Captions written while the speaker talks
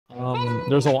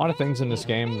there's a lot of things in this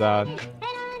game that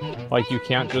like you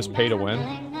can't just pay to win,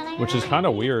 which is kind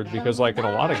of weird because like in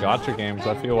a lot of gacha games,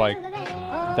 I feel like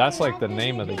that's like the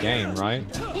name of the game, right?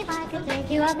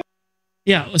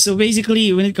 Yeah, so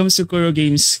basically when it comes to Kuro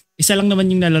games, isa lang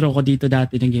naman yung nalaro ko dito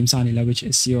dati ng game sa kanila, which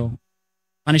is yung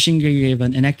Punishing Grey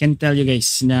Raven. And I can tell you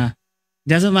guys na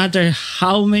doesn't matter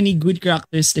how many good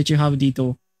characters that you have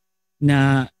dito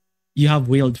na you have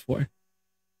wailed for.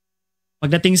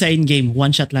 Pagdating sa in-game,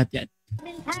 one shot lahat yan.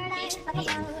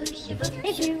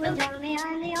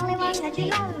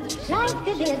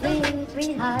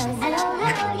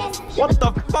 What the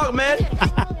fuck, man?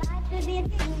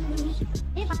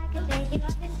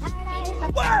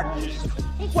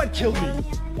 What killed me?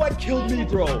 What killed me,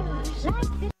 bro?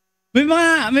 May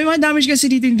mga damage kasi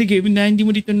dito in the game na hindi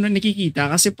mo dito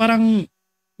nakikita kasi parang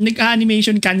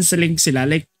nag-animation canceling sila.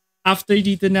 Like after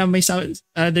dito na may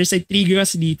there's a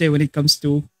triggers dito when it comes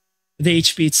to the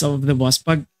HP itself of the boss.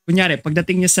 Pag kunyari,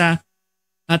 pagdating niya sa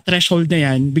threshold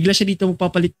na yan, bigla siya dito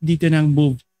magpapalit dito ng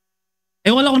move.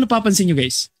 Eh wala akong napapansin nyo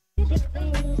guys.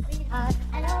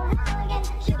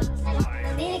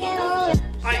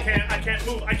 I can't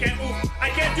move. I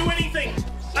can't do anything.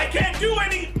 I can't do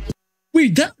anything.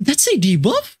 Wait, that's a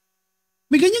debuff?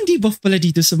 May ganyang debuff pala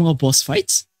dito sa mga boss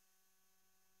fights?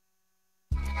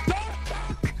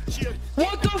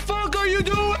 What the fuck are you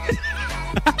doing?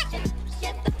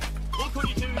 Look what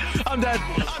you do. I'm dead.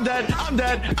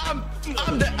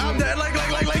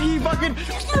 Like he fucking.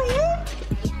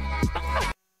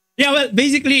 Yeah, well,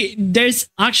 basically,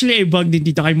 there's actually a bug din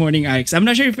dito kay Morning Ix. I'm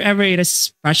not sure if ever it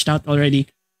has patched out already.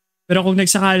 Pero kung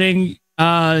nagsakaling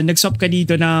nag-swap ka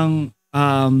dito ng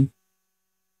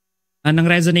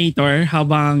resonator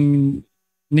habang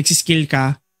nagsiskill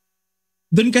ka,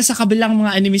 doon ka sa kabilang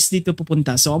mga enemies dito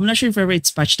pupunta. So I'm not sure if ever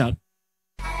it's patched out.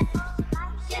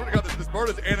 This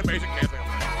bird is animation canceling.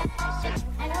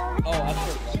 Oh, I'm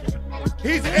sure.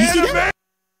 He's animation.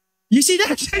 You see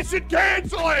that? Animation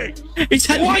canceling. It's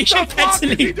animation canceling. What the fuck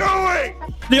is he doing?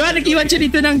 Di ba? Nag-iwan siya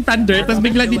dito ng thunder, tapos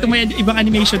bigla dito may ibang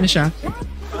animation na siya.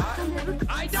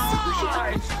 I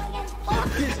died. Fuck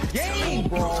this game,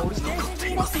 bro. This game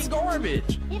is fucking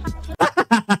garbage.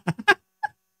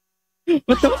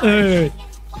 What the earth?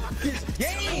 Fuck this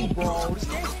game, bro. This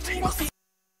game is fucking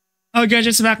Oh gosh,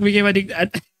 it's back. Became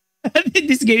addicted.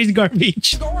 This game is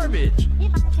garbage. Garbage.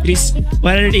 It is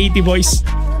 180 boys.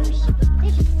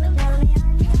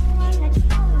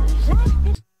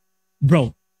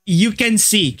 Bro, you can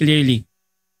see clearly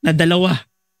na dalawa.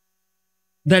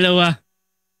 There's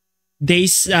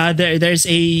a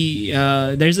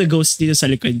ghost dito sa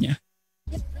likod niya.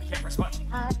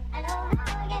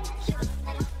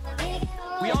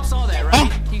 We all saw that,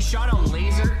 right? He shot a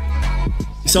laser.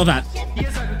 You saw that? He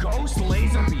has a ghost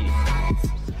laser beam.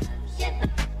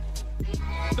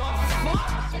 The fuck?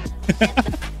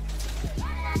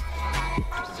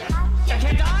 I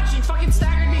can't dodge. He fucking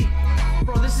staggered me.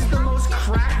 Bro, this is the most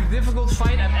cracked, difficult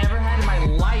fight I've ever had in my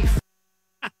life.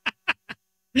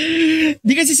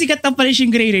 Di kasi sikat ang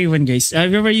Punishing Grey Raven, guys.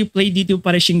 Whenever you play dito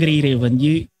Punishing Grey Raven,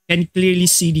 you can clearly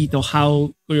see dito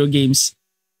how Kuro games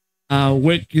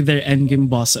work with their endgame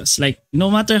bosses. Like,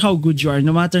 no matter how good you are,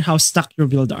 no matter how stuck your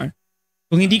build are,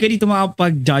 kung hindi ka dito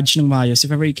makapag-dodge ng maayos,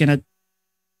 if ever you cannot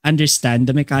understand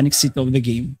the mechanics dito of the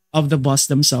game, of the boss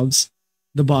themselves,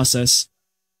 the bosses,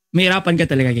 mahirapan ka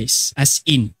talaga, guys. As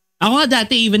in. Ako nga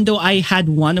dati, even though I had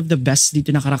one of the best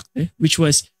dito na karakter, which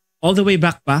was all the way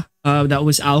back pa, that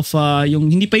was Alpha, yung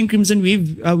hindi pa yung Crimson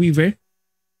Weaver,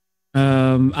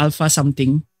 Alpha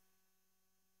something,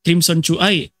 Crimson Chu,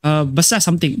 basta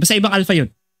something, basta ibang Alpha yun.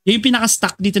 Yung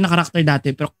pinaka-stuck dito na karakter dati,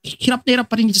 pero hirap na hirap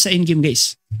pa rin dito sa endgame,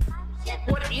 guys.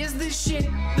 What is this shit?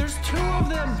 There's two of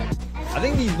them. I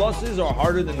think these bosses are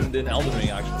harder than Elden Ring,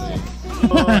 actually.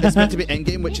 It's meant to be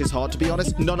endgame, which is hard, to be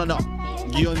honest. No.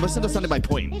 You're misunderstanding my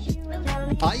point.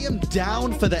 I am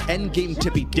down for the endgame to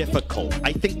be difficult.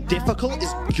 I think difficult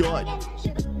is good.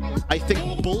 I think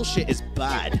bullshit is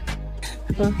bad.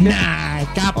 Nah,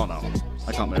 cap. Oh no,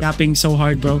 I can't move. Capping so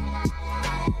hard, bro.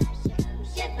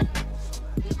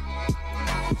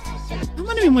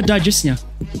 Ano yung mga dodges niya?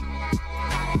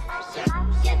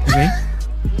 Okay.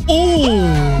 Oh!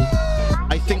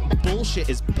 I think bullshit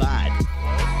is bad.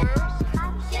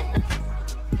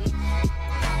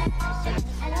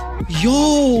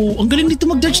 Yo! Ang galing dito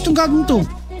mag-dodge tong gagong to.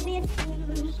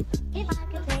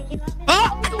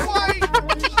 Ah!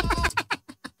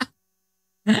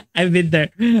 I've been there,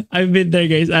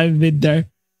 guys. I've been there.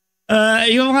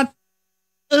 Yung mga...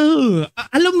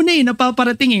 alam mo na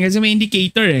napaparating kasi may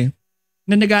indicator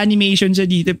na nag-animation siya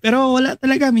dito. Pero wala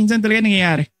talaga. Minsan talaga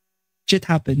nangyayari. Shit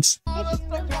happens. Oh, that's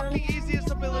the fucking easiest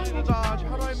ability to dodge.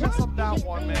 How do I mess up that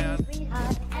one, man.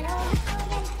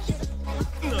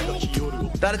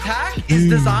 That attack is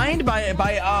designed by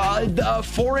a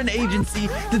foreign agency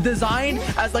to design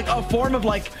as like a form of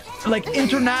like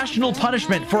international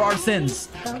punishment for our sins.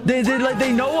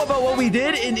 They know about what we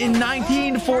did in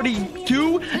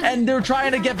 1942 and they're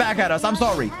trying to get back at us. I'm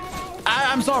sorry.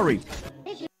 I'm sorry.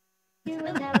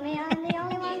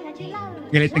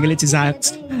 Galit na galit si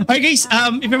Zax. Alright guys,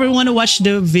 if you ever want to watch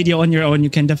the video on your own, you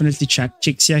can definitely check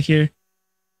Chixia here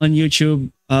on YouTube.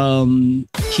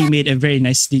 He made a very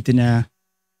nice dito na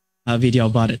video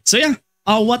about it. So yeah,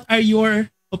 what are your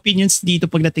opinions dito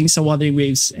pagdating sa Wuthering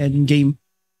Waves and game?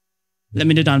 Let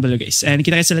me know down below guys. And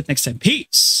kita kayo sa ulit next time.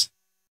 Peace!